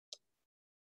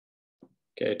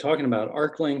Okay, talking about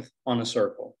arc length on a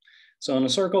circle. So in a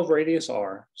circle of radius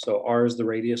r, so r is the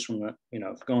radius from the,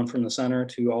 going from the center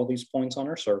to all these points on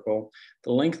our circle,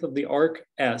 the length of the arc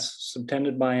s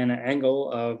subtended by an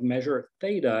angle of measure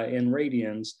theta in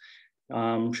radians,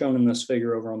 shown in this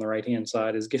figure over on the right-hand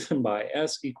side, is given by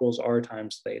s equals r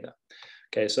times theta.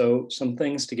 Okay, so some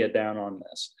things to get down on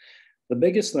this. The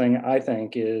biggest thing I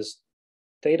think is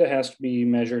theta has to be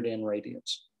measured in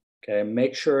radians. Okay,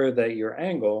 make sure that your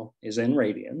angle is in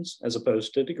radians as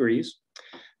opposed to degrees.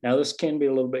 Now, this can be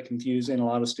a little bit confusing. A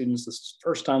lot of students, this is the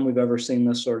first time we've ever seen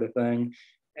this sort of thing.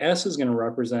 S is going to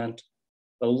represent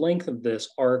the length of this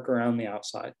arc around the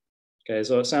outside. Okay,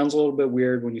 so it sounds a little bit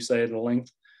weird when you say the length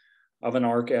of an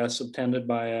arc S subtended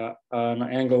by an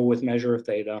angle with measure of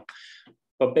theta.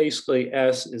 But basically,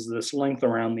 S is this length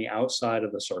around the outside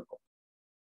of the circle.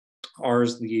 R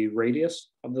is the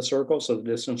radius of the circle, so the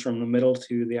distance from the middle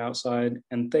to the outside,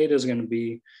 and theta is going to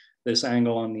be this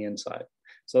angle on the inside.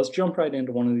 So let's jump right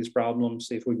into one of these problems,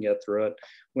 see if we can get through it.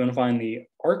 We're going to find the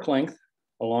arc length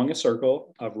along a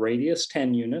circle of radius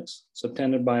 10 units,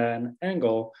 subtended by an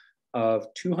angle of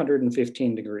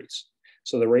 215 degrees.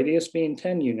 So the radius being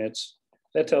 10 units,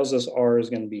 that tells us R is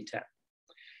going to be 10.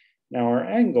 Now our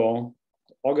angle,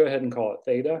 I'll go ahead and call it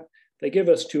theta. They give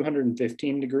us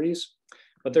 215 degrees.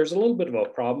 But there's a little bit of a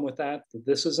problem with that.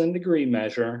 This is in degree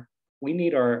measure. We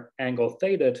need our angle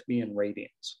theta to be in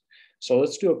radians. So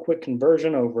let's do a quick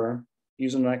conversion over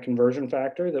using that conversion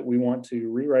factor that we want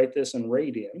to rewrite this in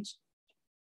radians.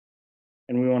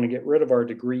 And we want to get rid of our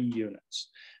degree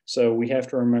units. So we have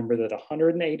to remember that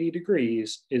 180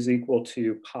 degrees is equal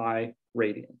to pi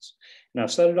radians. Now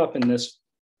I've set it up in this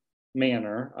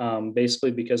manner, basically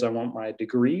because I want my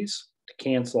degrees to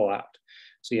cancel out.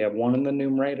 So you have one in the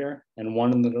numerator and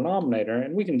one in the denominator,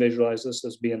 and we can visualize this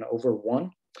as being over 1.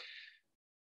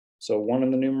 So 1 in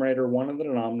the numerator, 1 in the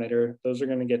denominator, those are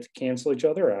going to get to cancel each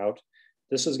other out.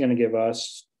 This is going to give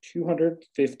us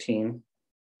 215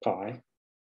 pi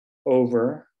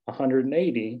over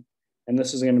 180, and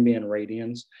this is going to be in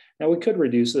radians. Now we could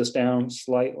reduce this down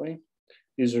slightly.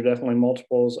 These are definitely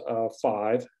multiples of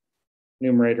 5,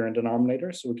 numerator and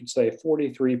denominator, so we could say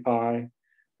 43 pi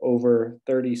over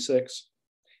 36.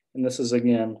 And this is,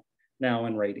 again, now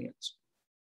in radians.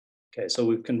 Okay, so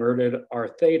we've converted our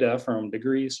theta from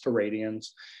degrees to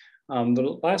radians.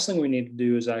 The last thing we need to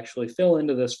do is actually fill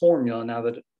into this formula now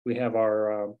that we have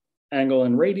our angle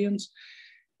in radians.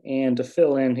 And to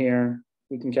fill in here,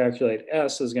 we can calculate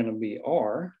S is going to be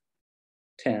R,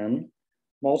 10,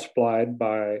 multiplied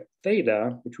by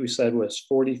theta, which we said was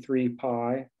 43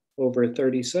 pi over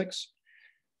 36.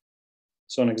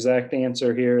 So an exact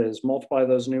answer here is multiply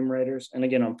those numerators. And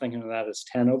again, I'm thinking of that as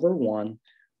 10 over 1.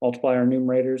 Multiply our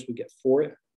numerators, we get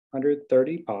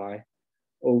 430 pi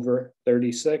over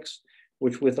 36,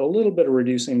 which with a little bit of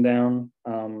reducing down,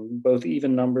 both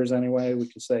even numbers anyway, we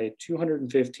can say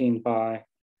 215 pi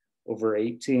over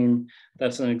 18.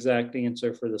 That's an exact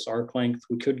answer for this arc length.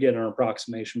 We could get an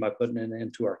approximation by putting it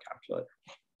into our calculator.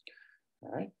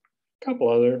 All right, a couple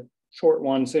other short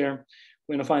ones here.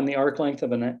 We're going to find the arc length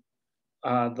of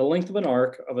the length of an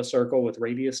arc of a circle with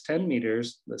radius 10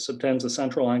 meters that subtends a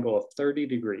central angle of 30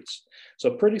 degrees.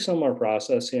 So pretty similar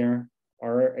process here.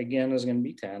 R again is going to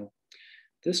be 10.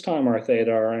 This time our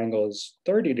theta, our angle is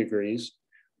 30 degrees.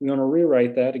 We want to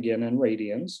rewrite that again in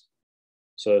radians.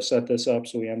 So set this up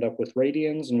so we end up with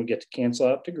radians and we get to cancel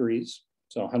out degrees.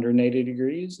 So 180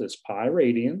 degrees is pi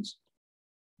radians.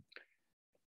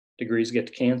 Degrees get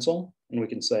to cancel and we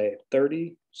can say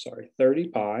 30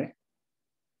 pi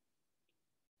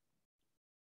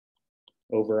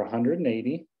over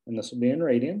 180, and this will be in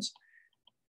radians.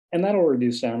 And that'll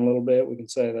reduce down a little bit. We can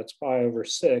say that's pi over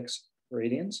 6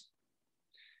 radians.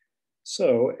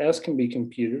 So S can be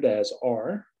computed as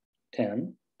R,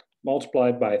 10,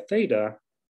 multiplied by theta,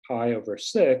 pi over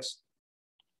 6.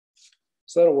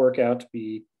 So that'll work out to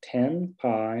be 10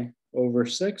 pi over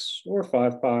 6, or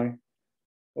 5 pi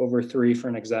over 3 for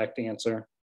an exact answer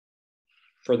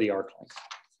for the arc length.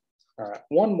 All right,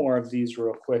 one more of these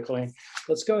real quickly.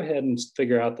 Let's go ahead and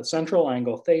figure out the central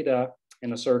angle theta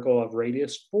in a circle of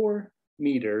radius 4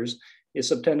 meters is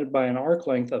subtended by an arc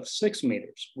length of 6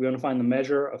 meters. We want to find the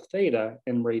measure of theta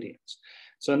in radians.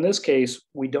 So in this case,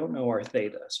 we don't know our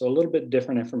theta. So a little bit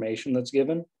different information that's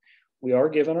given. We are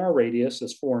given our radius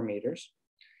is 4 meters,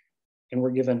 and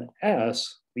we're given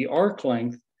S, the arc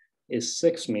length is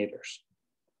 6 meters.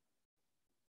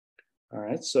 All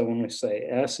right, so when we say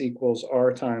S equals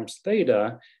R times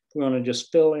theta, if we want to just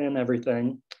fill in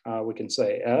everything, we can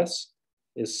say S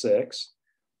is 6,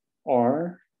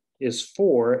 R is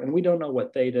 4, and we don't know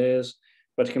what theta is,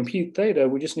 But to compute theta,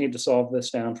 we just need to solve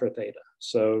this down for theta.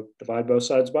 So divide both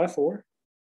sides by 4.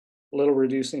 A little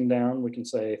reducing down, we can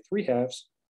say 3/2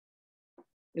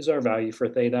 is our value for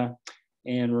theta.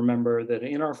 And remember that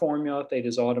in our formula, theta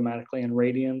is automatically in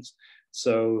radians.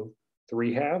 So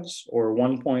 3/2 or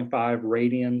 1.5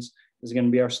 radians is going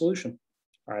to be our solution.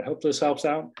 All right, hope this helps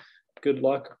out. Good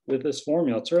luck with this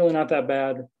formula. It's really not that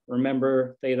bad.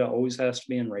 Remember, theta always has to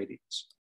be in radians.